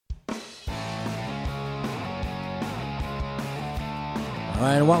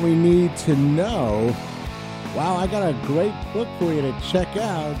And what we need to know. Wow, I got a great book for you to check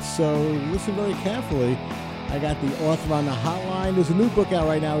out, so listen very carefully. I got the author on the hotline. There's a new book out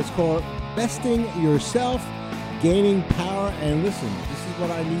right now. It's called Besting Yourself, Gaining Power. And listen, this is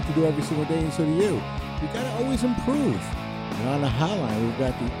what I need to do every single day, and so do you. You got to always improve. And on the hotline, we've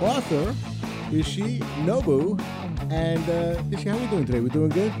got the author, Ishi Nobu. And Ishi, how are we doing today? We're doing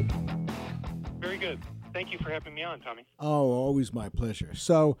good? Very good. Thank you for having me on, Tommy. Oh, always my pleasure.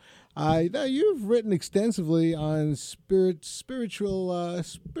 So, now you've written extensively on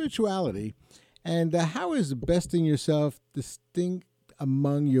spirituality, and how is besting yourself distinct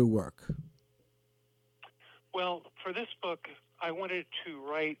among your work? Well, for this book, I wanted to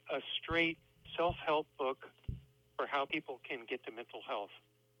write a straight self-help book for how people can get to mental health.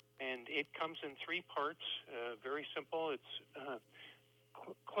 And it comes in three parts, very simple. It's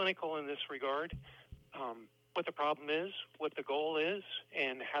clinical in this regard. What the problem is, what the goal is,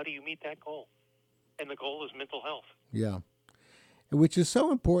 and how do you meet that goal? And the goal is mental health. Yeah. Which is so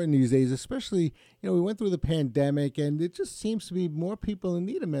important these days, especially, we went through the pandemic, and it just seems to be more people in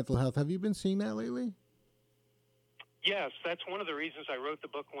need of mental health. Have you been seeing that lately? Yes, that's one of the reasons I wrote the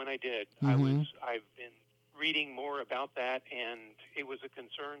book when I did. Mm-hmm. I've been reading more about that, and it was a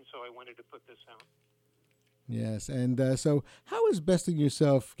concern, so I wanted to put this out. Yes, and so how is Besting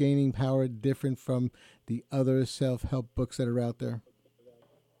Yourself, Gaining Power different from the other self-help books that are out there?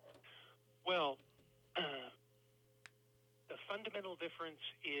 Well, the fundamental difference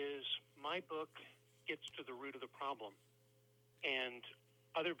is my book gets to the root of the problem. And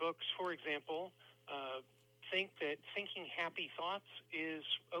other books, for example, think that thinking happy thoughts is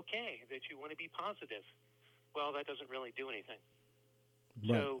okay, that you want to be positive. Well, that doesn't really do anything.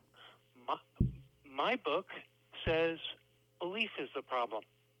 Right. So my book says belief is the problem.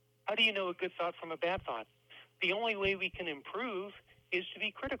 How do you know a good thought from a bad thought? The only way we can improve is to be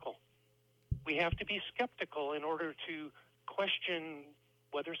critical. We have to be skeptical in order to question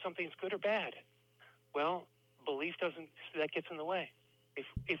whether something's good or bad. Well, belief that gets in the way.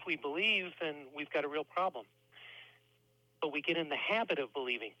 If we believe, then we've got a real problem. But we get in the habit of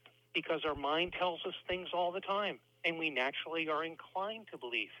believing because our mind tells us things all the time, and we naturally are inclined to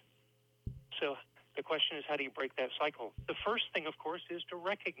believe. So the question is, how do you break that cycle? The first thing, of course, is to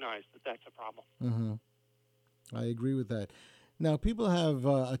recognize that that's a problem. Mm-hmm. I agree with that. Now, people have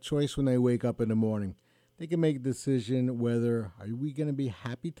a choice when they wake up in the morning. They can make a decision whether, are we going to be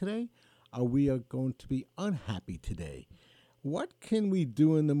happy today? Are we going to be unhappy today? What can we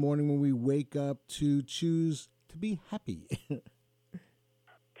do in the morning when we wake up to choose to be happy?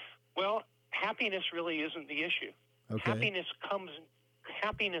 Well, happiness really isn't the issue. Okay. Happiness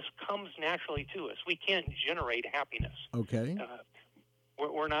comes naturally to us. We can't generate happiness. Okay.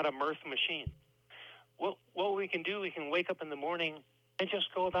 We're not a mirth machine. Well, what we can do, we can wake up in the morning and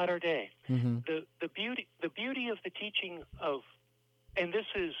just go about our day. Mm-hmm. The beauty of the teaching of, and this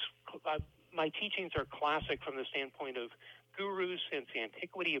is, my teachings are classic from the standpoint of gurus since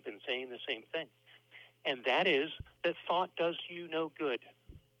antiquity have been saying the same thing. And that is that thought does you no good.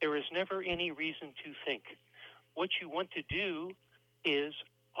 There is never any reason to think. What you want to do is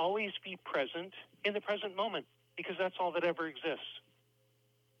always be present in the present moment, because that's all that ever exists.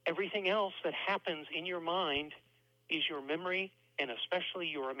 Everything else that happens in your mind is your memory and especially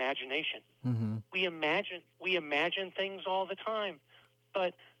your imagination. Mm-hmm. We imagine things all the time,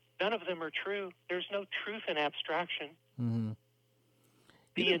 but none of them are true. There's no truth in abstraction. Mm-hmm.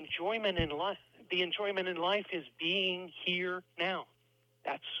 The enjoyment in life is being here now.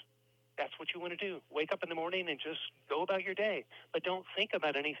 That's what you want to do. Wake up in the morning and just go about your day. But don't think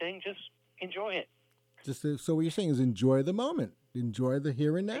about anything. Just enjoy it. So what you're saying is enjoy the moment. Enjoy the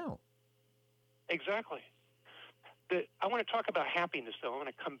here and now. Exactly. I want to talk about happiness, though. I want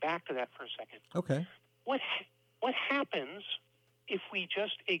to come back to that for a second. Okay. What happens if we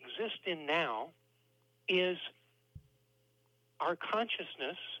just exist in now is our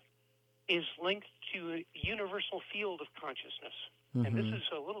consciousness is linked to a universal field of consciousness. Mm-hmm. And this is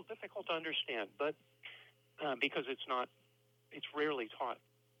a little difficult to understand, but because it's rarely taught.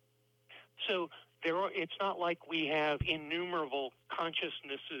 So it's not like we have innumerable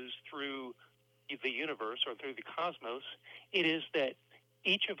consciousnesses through the universe or through the cosmos. It is that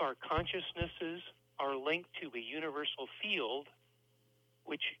each of our consciousnesses are linked to a universal field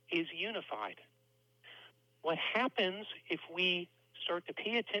which is unified. What happens if we start to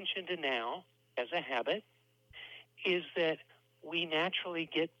pay attention to now as a habit is that we naturally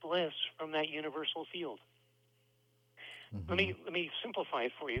get bliss from that universal field. Mm-hmm. Let me simplify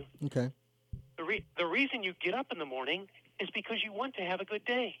it for you. Okay. The reason you get up in the morning is because you want to have a good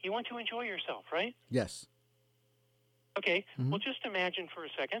day. You want to enjoy yourself, right? Yes. Okay, Mm-hmm. well, just imagine for a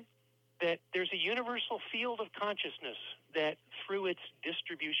second that there's a universal field of consciousness that through its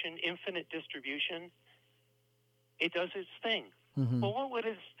distribution, infinite distribution, it does its thing. Mm-hmm. Well, what would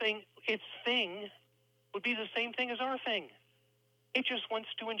its thing? Its thing would be the same thing as our thing. It just wants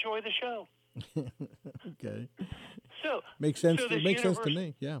to enjoy the show. Okay. So, Makes sense. so It this makes sense to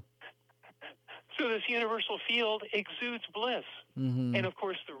me. Yeah. so this universal field exudes bliss, Mm-hmm. and of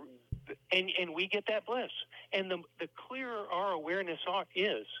course and we get that bliss. And the clearer our awareness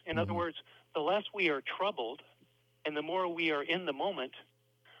is, in other words, the less we are troubled, and the more we are in the moment,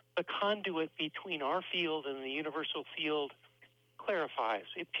 the conduit between our field and the universal field clarifies,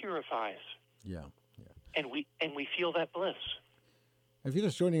 it purifies, Yeah. Yeah. and we feel that bliss If you're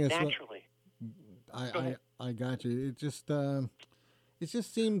just joining us, naturally. I got you. It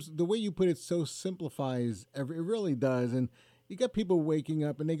just seems the way you put it so simplifies it really does. And you got people waking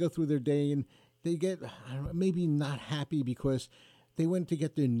up and they go through their day and they get, I don't know, maybe not happy because they went to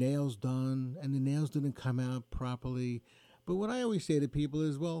get their nails done and the nails didn't come out properly. But what I always say to people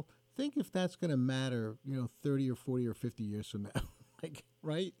is, well, think if that's going to matter, 30 or 40 or 50 years from now. Like,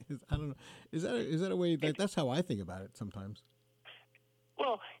 right? I don't know. Is that a way that's how I think about it sometimes.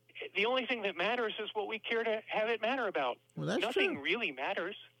 Well, the only thing that matters is what we care to have it matter about. Well, that's Nothing true. really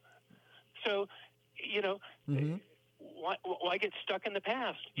matters. So, why get stuck in the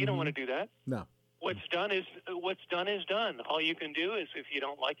past? You don't want to do that. No. What's done is done. All you can do is, if you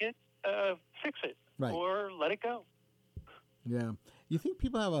don't like it, fix it, right, or let it go. Yeah. You think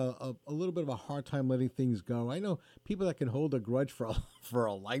people have a little bit of a hard time letting things go? I know people that can hold a grudge for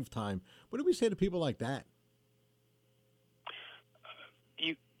a lifetime. What do we say to people like that?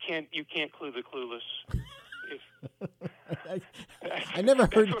 You can't clue the clueless. I never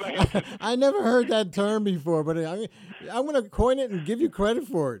heard I never heard that term before, but I'm going to coin it and give you credit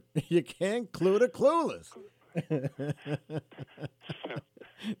for it. You can't clue the clueless.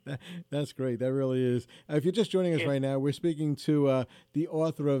 That's great. That really is. If you're just joining us right now, we're speaking to the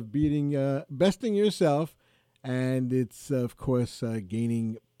author of Besting Yourself, and it's, of course,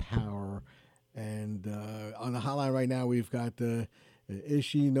 Gaining Power. And on the hotline right now, we've got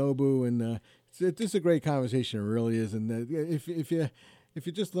Ishi Nobu, and it's just a great conversation. It really is. And if you're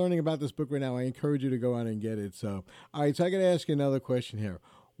just learning about this book right now, I encourage you to go out and get it. So, all right. So I got to ask you another question here.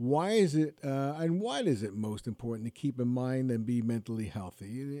 Why is it, and why is it most important to keep in mind and be mentally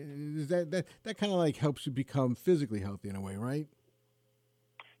healthy? Is that kind of like helps you become physically healthy in a way, right?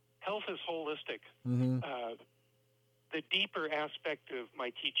 Health is holistic. Mm-hmm. The deeper aspect of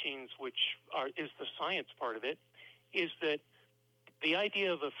my teachings, which is the science part of it, is that the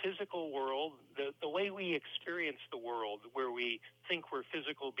idea of a physical world, the way we experience the world, where we think we're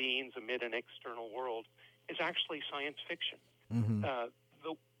physical beings amid an external world, is actually science fiction. Mm-hmm.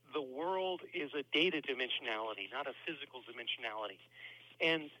 The world is a data dimensionality, not a physical dimensionality.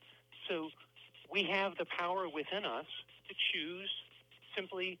 And so we have the power within us to choose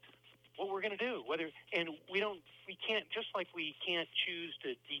simply what we're going to do. We can't, just like we can't choose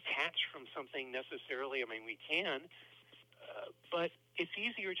to detach from something necessarily. I mean, we can, but it's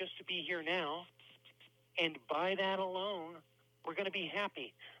easier just to be here now. And by that alone, we're going to be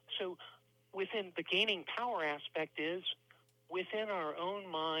happy. So within the gaining power aspect is, within our own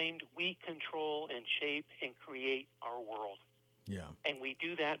mind, we control and shape and create our world. Yeah. And we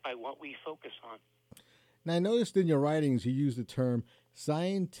do that by what we focus on. Now, I noticed in your writings you use the term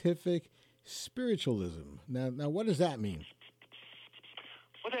scientific spiritualism. Now, what does that mean?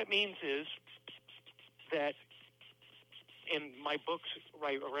 What that means is that in my books,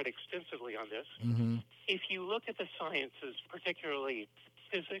 I read extensively on this. Mm-hmm. If you look at the sciences, particularly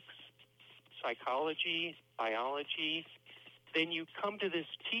physics, psychology, biology, then you come to this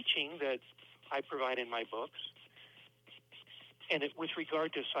teaching that I provide in my books. And with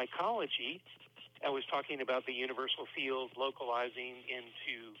regard to psychology, I was talking about the universal field localizing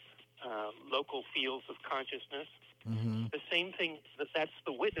into local fields of consciousness. Mm-hmm. The same thing, that's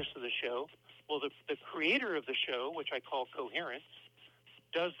the witness of the show. Well, the creator of the show, which I call coherence,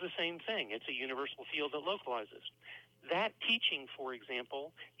 does the same thing. It's a universal field that localizes. That teaching, for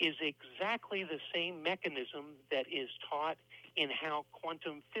example, is exactly the same mechanism that is taught in how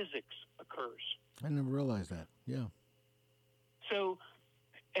quantum physics occurs. I never realized that. Yeah. So,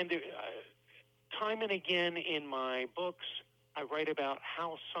 and time and again in my books, I write about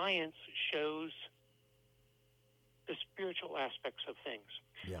how science shows the spiritual aspects of things.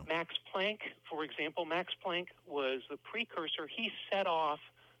 Yeah. Max Planck, for example, Max Planck was the precursor. He set off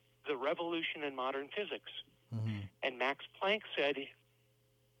the revolution in modern physics. Mm-hmm. And Max Planck said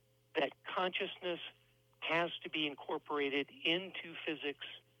that consciousness has to be incorporated into physics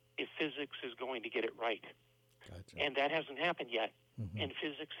if physics is going to get it right. Gotcha. And that hasn't happened yet. Mm-hmm. And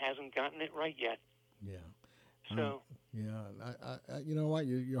physics hasn't gotten it right yet. Yeah. So, yeah, you know what?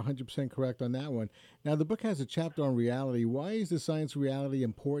 You're 100% correct on that one. Now, the book has a chapter on reality. Why is the science of reality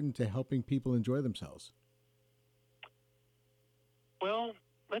important to helping people enjoy themselves? well,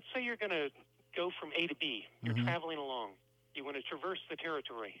 let's say you're going to go from A to B. You're Mm-hmm. traveling along. You want to traverse the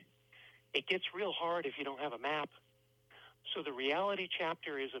territory. It gets real hard if you don't have a map. So the reality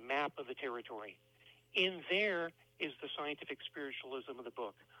chapter is a map of the territory. In there is the scientific spiritualism of the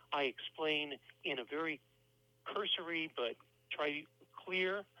book. I explain in a very cursory but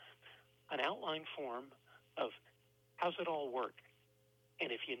clear, an outline form of how's it all work.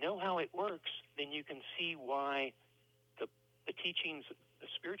 And if you know how it works, then you can see why the teachings, the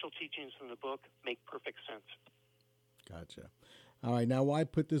spiritual teachings in the book make perfect sense. Gotcha. All right, now why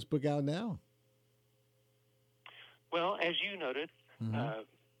put this book out now? Well, as you noted, Mm-hmm.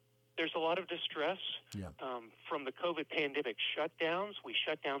 there's a lot of distress from the COVID pandemic shutdowns. We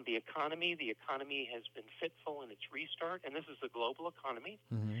shut down the economy. The economy has been fitful in its restart, and this is the global economy.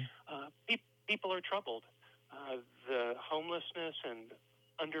 Mm-hmm. People are troubled. The homelessness and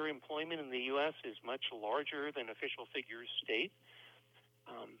underemployment in the U.S. is much larger than official figures state.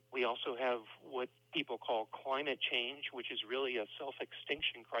 We also have what people call climate change, which is really a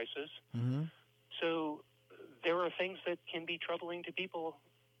self-extinction crisis. Mm-hmm. So there are things that can be troubling to people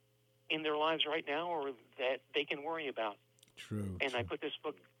in their lives right now, or that they can worry about. True. And true. I put this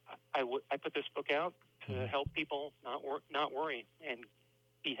book, I put this book out to help people not worry and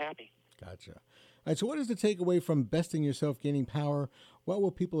be happy. Gotcha. All right. So, what is the takeaway from Besting Yourself, Gaining Power? What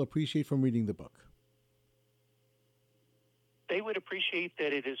will people appreciate from reading the book? They would appreciate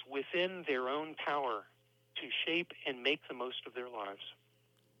that it is within their own power to shape and make the most of their lives.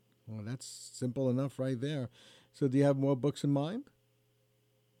 Well, that's simple enough right there. So, do you have more books in mind?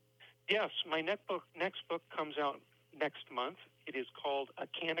 Yes, my next book comes out next month. It is called A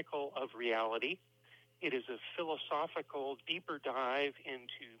Canticle of Reality. It is a philosophical, deeper dive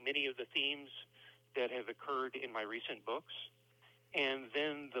into many of the themes that have occurred in my recent books. And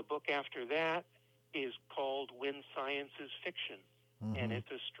then the book after that is called When Science is Fiction, and it's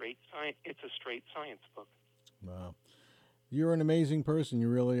a straight science book. Wow. You're an amazing person. You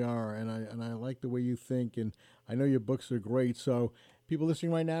really are. And I like the way you think. And I know your books are great. So people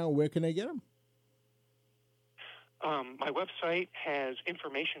listening right now, where can they get them? My website has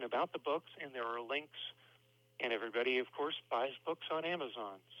information about the books, and there are links. And everybody, of course, buys books on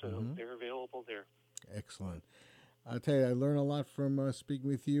Amazon. So they're available there. Excellent. I'll tell you, I learn a lot from speaking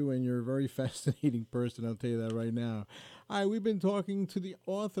with you, and you're a very fascinating person. I'll tell you that right now. All right, we've been talking to the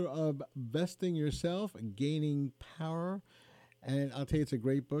author of Besting Yourself, Gaining Power. And I'll tell you, it's a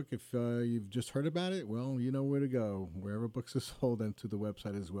great book. If you've just heard about it, well, you know where to go, wherever books are sold, and to the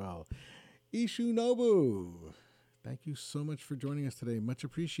website as well. Ishi Nobu, thank you so much for joining us today. Much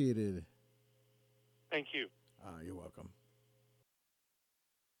appreciated. Thank you. You're welcome.